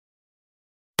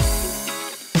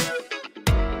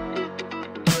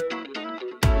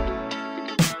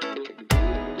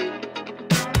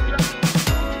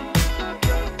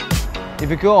If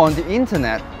you go on the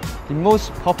internet, the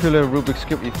most popular Rubik's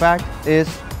Cube effect is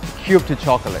cube to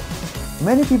chocolate.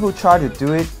 Many people try to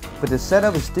do it, but the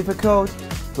setup is difficult,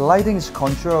 the lighting is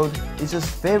controlled, it's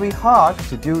just very hard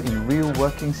to do in real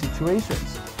working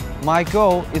situations. My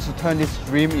goal is to turn this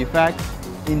dream effect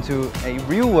into a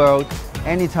real-world,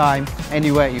 anytime,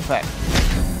 anywhere effect.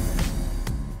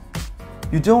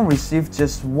 You don't receive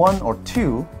just one or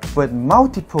two, but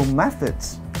multiple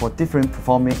methods for different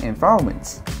performing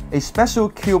environments. A special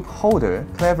cube holder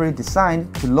cleverly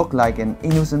designed to look like an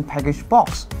innocent package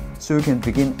box, so you can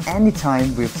begin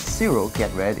anytime with zero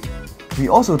get ready. We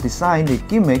also designed a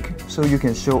gimmick so you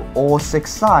can show all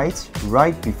 6 sides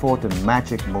right before the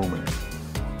magic moment.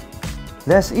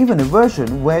 There's even a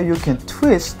version where you can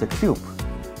twist the cube.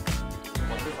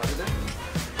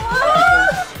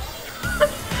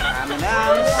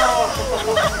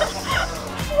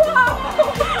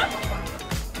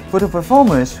 For the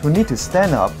performers who need to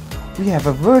stand up, we have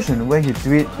a version where you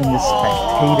do it in the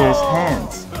spectator's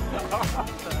hands.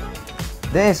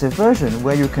 There is a version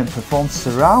where you can perform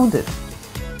surrounded.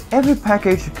 Every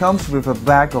package comes with a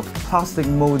bag of plastic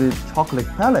molded chocolate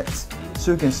pellets,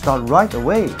 so you can start right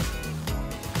away.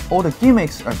 All the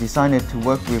gimmicks are designed to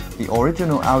work with the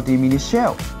original LD mini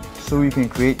shell, so you can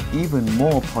create even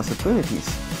more possibilities.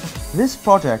 This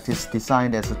project is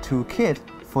designed as a toolkit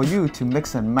for you to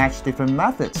mix and match different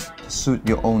methods to suit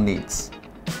your own needs.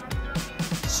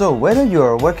 So whether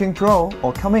you're a working pro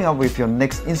or coming up with your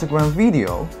next Instagram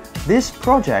video, this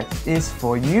project is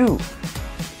for you.